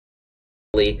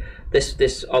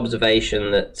This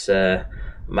observation that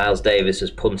Miles Davis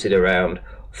has punted around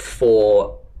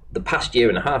for the past year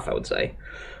and a half, I would say,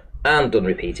 and done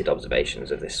repeated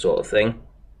observations of this sort of thing,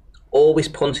 always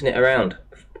punting it around,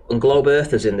 and globe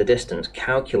earthers in the distance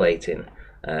calculating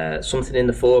something in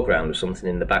the foreground or something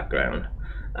in the background,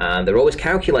 and they're always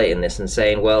calculating this and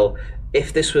saying, well,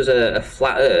 if this was a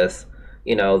flat earth,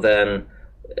 you know, then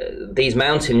these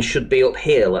mountains should be up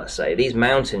here, let's say. These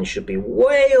mountains should be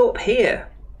way up here.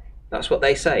 That's what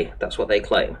they say. That's what they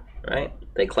claim, right?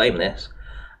 They claim this.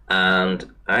 And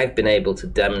I've been able to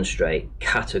demonstrate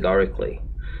categorically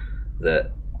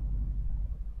that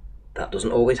that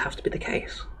doesn't always have to be the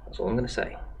case. That's all I'm going to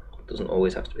say. It doesn't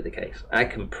always have to be the case. I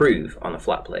can prove on a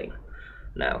flat plane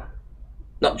now.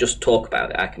 Not just talk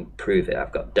about it, I can prove it.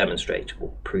 I've got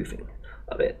demonstrable proving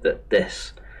of it, that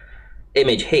this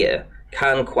image here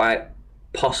can quite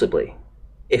possibly,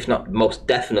 if not most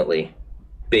definitely,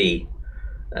 be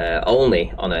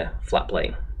only on a flat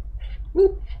plane.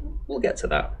 We'll get to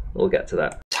that. We'll get to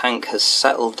that. Tank has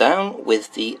settled down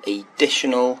with the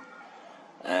additional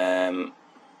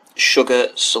sugar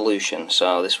solution.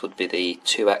 So this would be the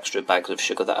 2 extra bags of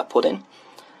sugar that I put in.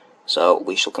 So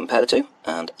we shall compare the two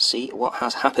and see what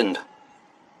has happened.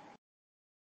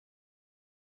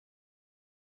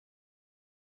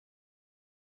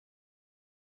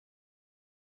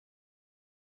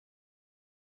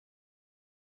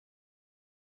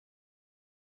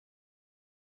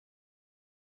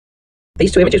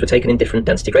 These two images were taken in different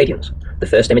density gradients. The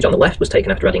first image on the left was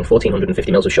taken after adding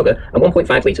 1450 ml of sugar and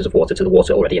 1.5 litres of water to the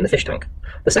water already in the fish tank.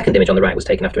 The second image on the right was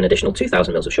taken after an additional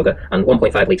 2000 ml of sugar and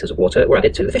 1.5 litres of water were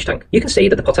added to the fish tank. You can see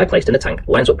that the pot I placed in the tank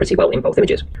lines up pretty well in both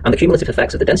images, and the cumulative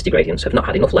effects of the density gradients have not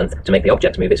had enough length to make the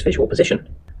object move its visual position.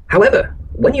 However,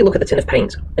 when you look at the tin of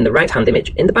paint in the right-hand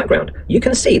image in the background, you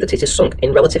can see that it is sunk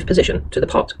in relative position to the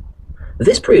pot.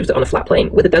 This proves that on a flat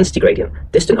plane with a density gradient,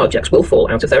 distant objects will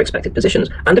fall out of their expected positions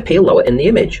and appear lower in the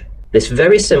image. This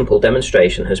very simple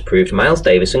demonstration has proved Miles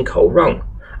Davis and co. wrong,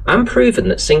 and proven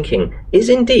that sinking is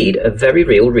indeed a very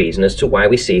real reason as to why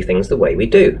we see things the way we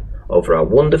do, over our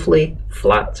wonderfully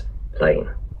flat plane.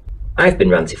 I've been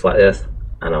Ranty Flat Earth,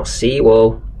 and I'll see you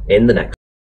all in the next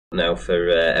now for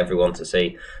everyone to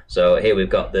see. So here we've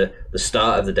got the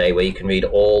start of the day where you can read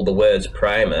all the words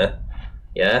primer,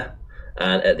 yeah?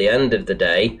 And at the end of the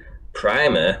day,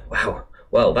 primer, wow,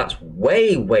 well, that's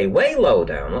way, way, way low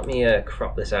down. Let me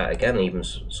crop this out again, even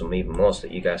more, so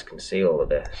that you guys can see all of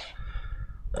this.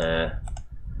 Now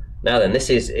then, this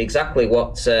is exactly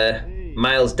what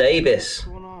Miles Davis,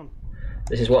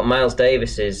 this is what Miles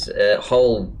Davis's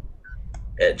whole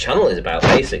channel is about,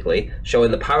 basically,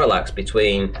 showing the parallax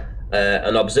between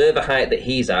an observer height that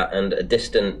he's at and a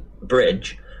distant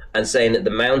bridge, and saying that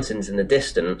the mountains in the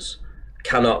distance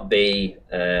cannot be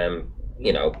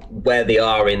you know, where they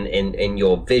are in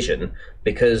your vision,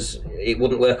 because it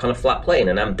wouldn't work on a flat plane.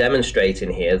 And I'm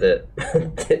demonstrating here that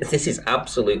this is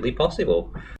absolutely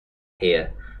possible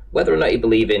here. Whether or not you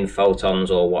believe in photons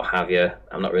or what have you,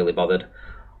 I'm not really bothered.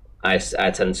 I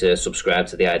tend to subscribe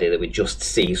to the idea that we just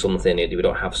see something, we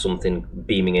don't have something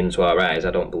beaming into our eyes.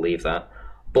 I don't believe that.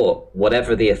 But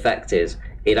whatever the effect is,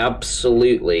 it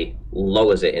absolutely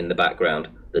lowers it in the background.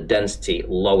 The density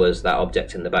lowers that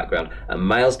object in the background. And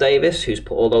Miles Davis, who's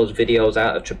put all those videos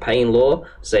out of Trapane law,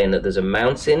 saying that there's a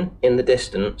mountain in the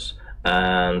distance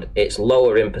and it's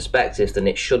lower in perspective than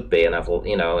it should be, and I've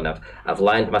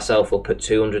lined myself up at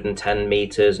 210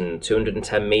 meters and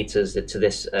 210 meters to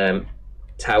this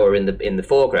tower in the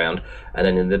foreground, and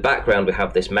then in the background we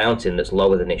have this mountain that's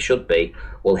lower than it should be.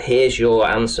 Well, here's your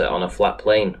answer on a flat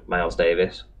plane, Miles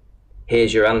Davis.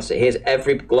 Here's your answer. Here's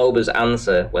every glober's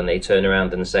answer when they turn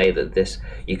around and say that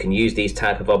you can use these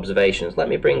type of observations. Let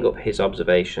me bring up his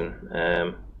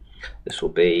observation. This will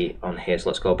be on here. So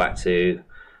let's go back to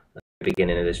the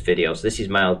beginning of this video. So this is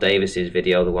Miles Davis's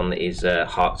video, the one that he's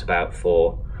harked about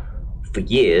for a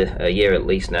year at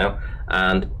least now.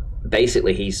 And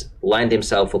basically he's lined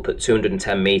himself up at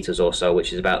 210 meters or so,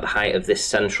 which is about the height of this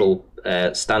central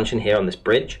stanchion here on this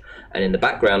bridge. And in the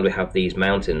background we have these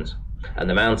mountains. And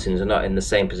the mountains are not in the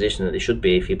same position that they should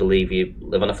be if you believe you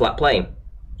live on a flat plane,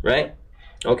 right?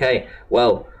 Okay,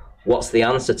 well, what's the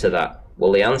answer to that?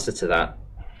 Well, the answer to that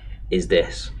is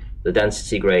this, the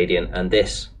density gradient, and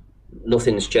this,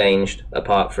 nothing's changed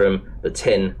apart from the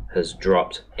tin has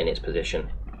dropped in its position.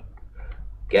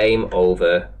 Game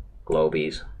over,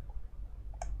 globies.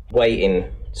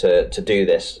 Waiting to do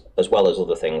this as well as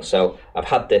other things. So I've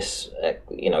had this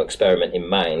experiment in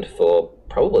mind for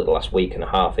probably the last week and a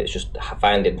half. It's just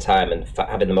finding time and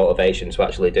having the motivation to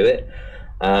actually do it,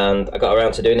 and I got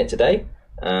around to doing it today,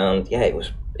 and yeah, it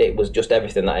it was just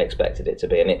everything that I expected it to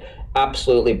be, and it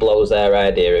absolutely blows their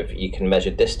idea of you can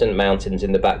measure distant mountains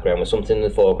in the background with something in the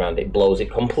foreground. It blows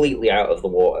it completely out of the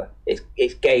water.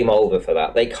 It's game over for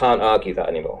that. They can't argue that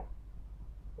anymore.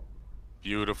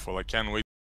 Beautiful. I can't wait